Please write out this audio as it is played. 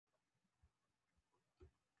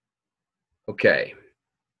Okay.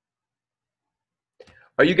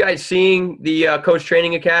 Are you guys seeing the Coach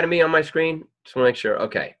Training Academy on my screen? Just want to make sure.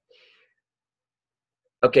 Okay.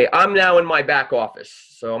 Okay, I'm now in my back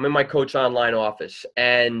office. So I'm in my Coach Online office.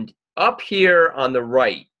 And up here on the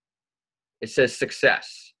right, it says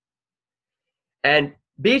Success. And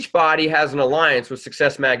Beachbody has an alliance with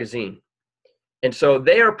Success Magazine. And so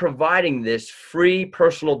they are providing this free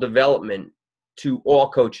personal development to all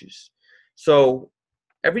coaches. So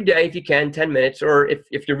every day, if you can, 10 minutes, or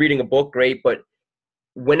if you're reading a book, great, but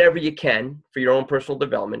whenever you can for your own personal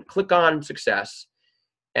development, click on Success,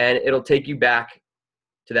 and it'll take you back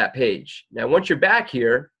to that page. Now, once you're back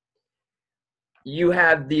here, you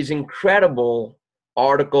have these incredible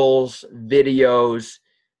articles, videos,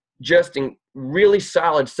 just in really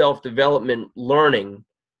solid self-development learning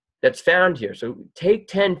that's found here. So take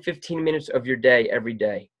 10, 15 minutes of your day every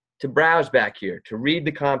day to browse back here, to read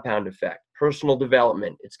the compound effect, personal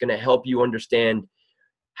development. It's going to help you understand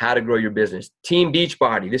how to grow your business. Team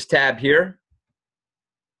Beachbody, this tab here,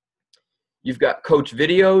 you've got coach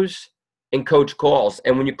videos and coach calls.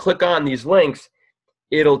 And when you click on these links,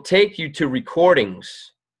 it'll take you to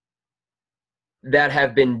recordings that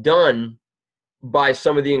have been done by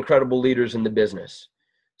some of the incredible leaders in the business.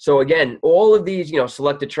 So again, all of these,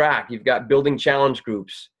 select a track. You've got building challenge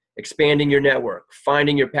groups, expanding your network,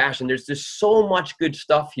 finding your passion. There's just so much good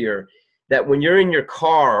stuff here that when you're in your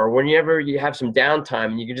car or whenever you have some downtime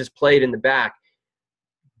and you can just play it in the back,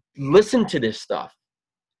 listen to this stuff.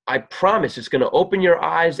 I promise it's going to open your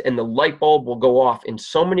eyes and the light bulb will go off in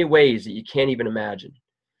so many ways that you can't even imagine.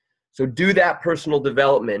 So do that personal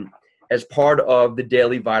development as part of the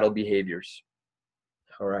daily vital behaviors.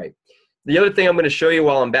 All right. The other thing I'm going to show you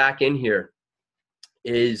while I'm back in here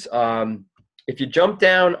is if you jump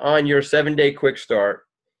down on your 7-day quick start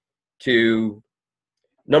to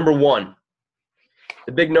number 1,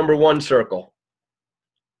 the big number 1 circle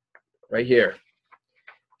right here,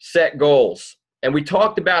 set goals. And we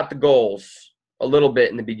talked about the goals a little bit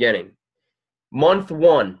in the beginning. Month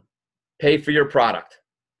 1, pay for your product.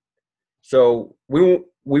 So we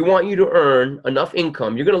want you to earn enough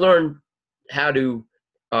income. You're going to learn how to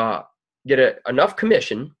get enough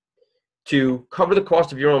commission to cover the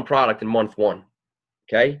cost of your own product in month 1.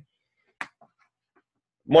 Okay.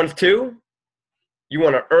 Month 2, you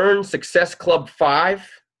want to earn Success Club 5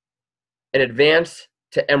 and advance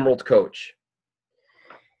to Emerald Coach.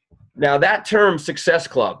 Now that term Success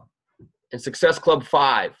Club and Success Club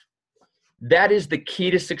 5, that is the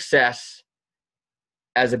key to success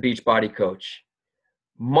as a Beachbody coach.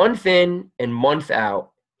 Month in and month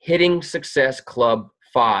out, hitting Success Club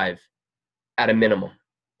 5 at a minimum.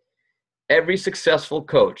 Every successful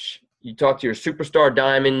coach, you talk to your superstar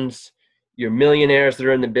diamonds, your millionaires that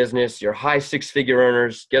are in the business, your high 6-figure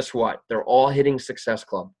earners, guess what? They're all hitting Success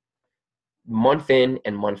Club month in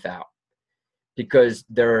and month out because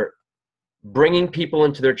they're bringing people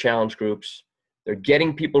into their challenge groups. They're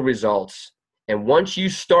getting people results. And once you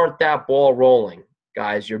start that ball rolling,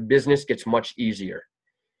 guys, your business gets much easier.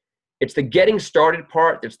 It's the getting started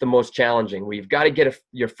part that's the most challenging, where you've got to get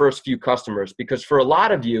your first few customers, because for a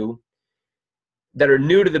lot of you that are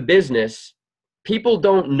new to the business, people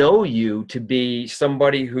don't know you to be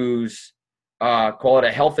somebody who's, call it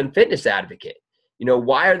a health and fitness advocate.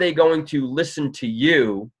 Why are they going to listen to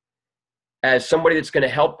you as somebody that's going to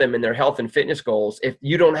help them in their health and fitness goals if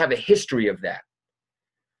you don't have a history of that?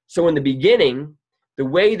 So in the beginning, the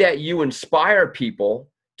way that you inspire people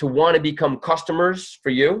to want to become customers for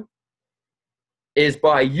you is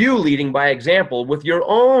by you leading by example with your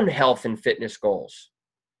own health and fitness goals.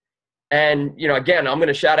 And, again, I'm going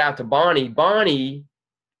to shout out to Bonnie. Bonnie,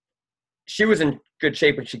 she was in good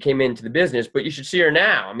shape when she came into the business, but you should see her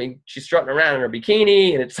now. I mean, she's strutting around in her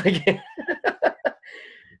bikini, and it's like,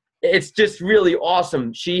 it's just really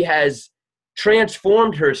awesome. She has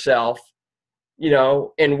transformed herself,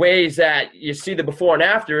 in ways that you see the before and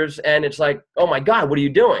afters, and it's like, oh my God, what are you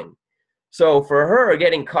doing? So for her,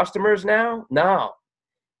 getting customers now, no,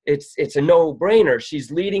 it's a no-brainer. She's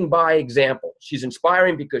leading by example. She's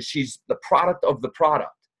inspiring because she's the product of the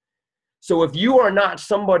product. So if you are not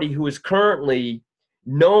somebody who is currently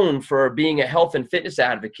known for being a health and fitness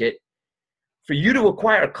advocate, for you to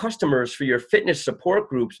acquire customers for your fitness support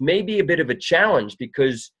groups may be a bit of a challenge,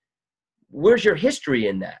 because where's your history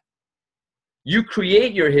in that? You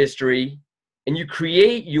create your history and you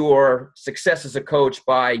create your success as a coach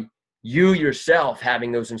by you yourself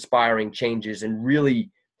having those inspiring changes and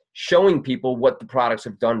really showing people what the products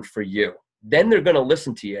have done for you. Then they're going to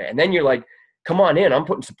listen to you. And then you're like, come on in, I'm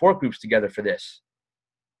putting support groups together for this.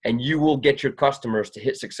 And you will get your customers to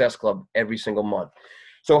hit Success Club every single month.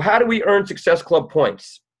 So how do we earn Success Club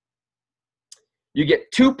points? You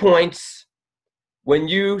get 2 points when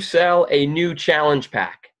you sell a new challenge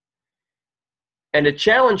pack. And a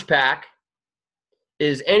challenge pack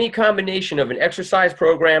is any combination of an exercise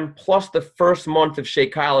program plus the first month of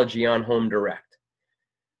Shakeology on Home Direct.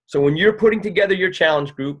 So when you're putting together your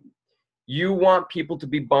challenge group, you want people to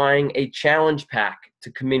be buying a challenge pack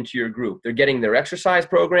to come into your group. They're getting their exercise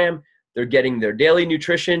program, they're getting their daily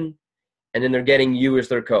nutrition, and then they're getting you as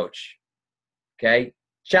their coach. Okay?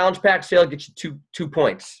 Challenge pack sale gets you two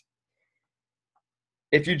points.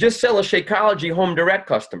 If you just sell a Shakeology Home Direct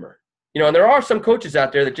customer, and there are some coaches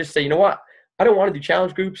out there that just say, you know what, I don't want to do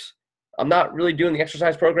challenge groups. I'm not really doing the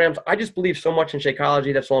exercise programs. I just believe so much in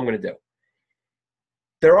Shakeology, that's all I'm going to do.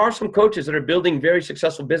 There are some coaches that are building very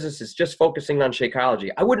successful businesses just focusing on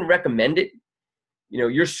Shakeology. I wouldn't recommend it.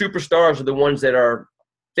 Your superstars are the ones that are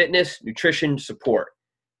fitness, nutrition, support.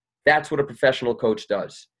 That's what a professional coach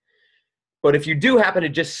does. But if you do happen to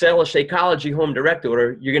just sell a Shakeology Home Direct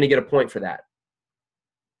order, you're going to get a point for that.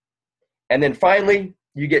 And then finally,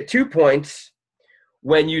 you get 2 points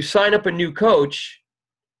when you sign up a new coach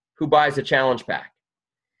who buys a challenge pack.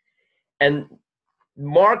 And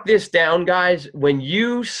mark this down, guys. When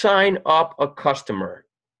you sign up a customer,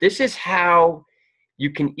 this is how you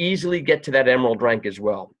can easily get to that emerald rank as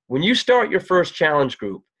well. When you start your first challenge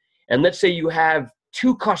group, and let's say you have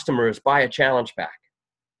 2 customers buy a challenge pack,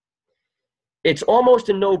 it's almost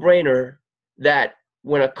a no-brainer that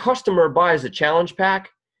when a customer buys a challenge pack,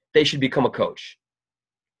 they should become a coach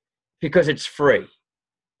because it's free.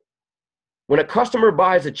 When a customer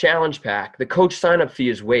buys a challenge pack, the coach sign-up fee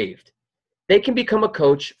is waived. They can become a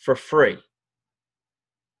coach for free.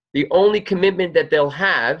 The only commitment that they'll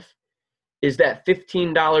have is that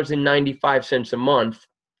 $15.95 a month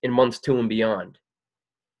in months 2 and beyond.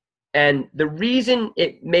 And the reason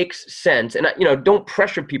it makes sense, and don't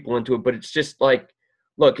pressure people into it, but it's just like,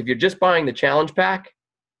 look, if you're just buying the challenge pack,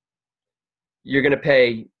 you're going to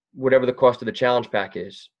pay whatever the cost of the challenge pack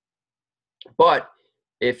is. But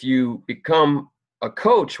if you become a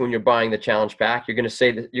coach when you're buying the challenge pack, you're going to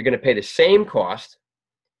say that you're going to pay the same cost.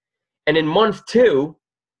 And in month 2,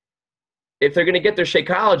 if they're going to get their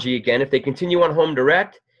Shakeology again, if they continue on Home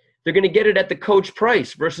Direct, they're going to get it at the coach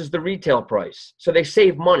price versus the retail price. So they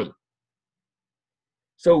save money.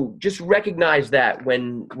 So just recognize that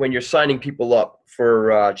when you're signing people up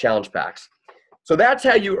for challenge packs. So that's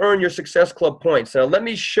how you earn your Success Club points. Now let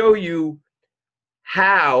me show you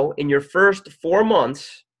how in your first 4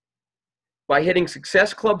 months, by hitting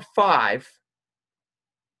Success Club 5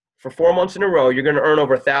 for 4 months in a row, you're going to earn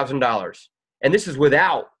over $1,000. And this is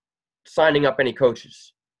without signing up any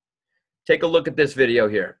coaches. Take a look at this video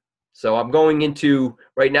here. So right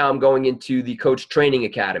now I'm going into the Coach Training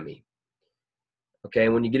Academy. Okay,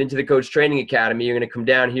 and when you get into the Coach Training Academy, you're going to come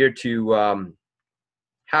down here to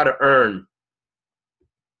how to earn.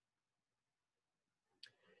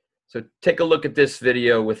 So take a look at this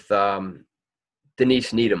video with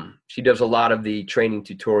Denise Needham. She does a lot of the training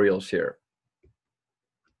tutorials here.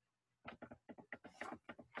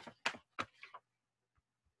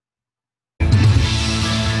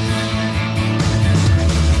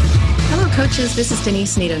 Hello, coaches. This is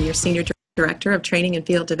Denise Needham, your Senior Director of Training and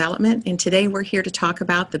Field Development, and today we're here to talk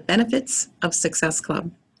about the benefits of Success Club.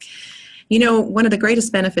 One of the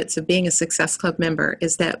greatest benefits of being a Success Club member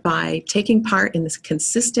is that by taking part in this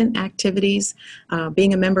consistent activities,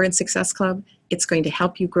 being a member in Success Club, it's going to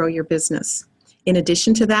help you grow your business. In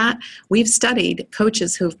addition to that, we've studied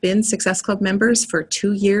coaches who've been Success Club members for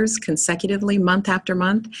 2 years consecutively, month after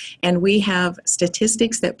month, and we have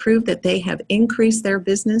statistics that prove that they have increased their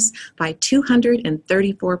business by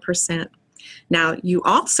 234%. Now, you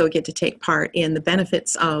also get to take part in the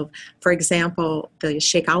benefits of, for example, the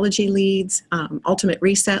Shakeology leads, Ultimate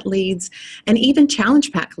Reset leads, and even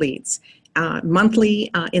Challenge Pack leads. Monthly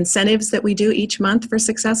incentives that we do each month for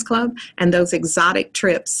Success Club, and those exotic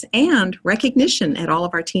trips and recognition at all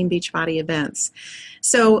of our Team Beachbody events.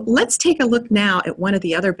 So let's take a look now at one of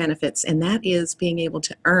the other benefits, and that is being able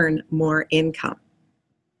to earn more income.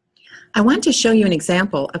 I want to show you an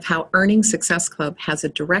example of how earning Success Club has a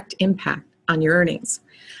direct impact on your earnings.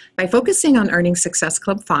 By focusing on earning Success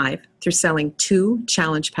Club 5 through selling 2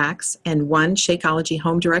 challenge packs and 1 Shakeology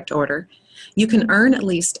Home Direct order, you can earn at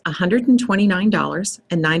least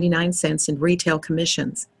 $129.99 in retail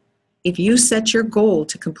commissions. If you set your goal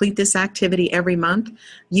to complete this activity every month,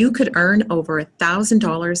 you could earn over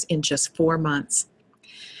 $1,000 in just 4 months.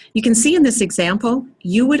 You can see in this example,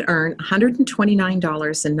 you would earn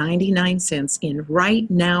 $129.99 in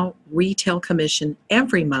right now retail commission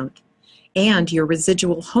every month, and your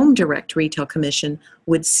residual Home Direct retail commission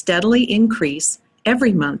would steadily increase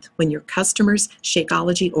every month when your customers'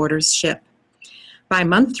 Shakeology orders ship. By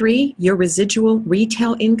month 3, your residual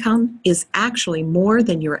retail income is actually more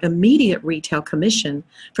than your immediate retail commission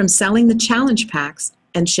from selling the challenge packs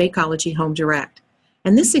and Shakeology Home Direct.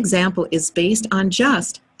 And this example is based on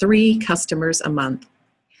just 3 customers a month.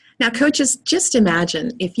 Now, coaches, just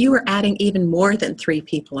imagine if you were adding even more than 3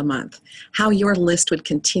 people a month, how your list would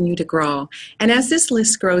continue to grow. And as this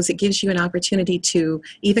list grows, it gives you an opportunity to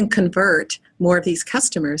even convert more of these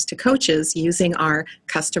customers to coaches using our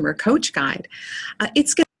customer coach guide.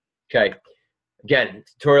 Okay. Again, the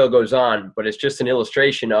tutorial goes on, but it's just an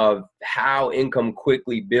illustration of how income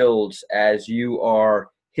quickly builds as you are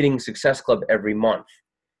hitting Success Club every month.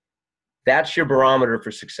 That's your barometer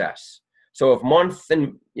for success. So if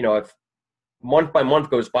if month by month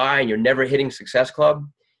goes by and you're never hitting Success Club,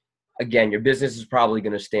 again, your business is probably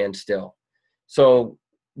going to stand still. So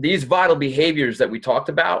these vital behaviors that we talked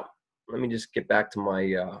about, let me just get back to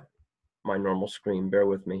my my normal screen. Bear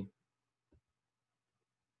with me.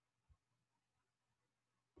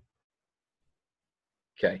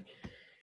 Okay.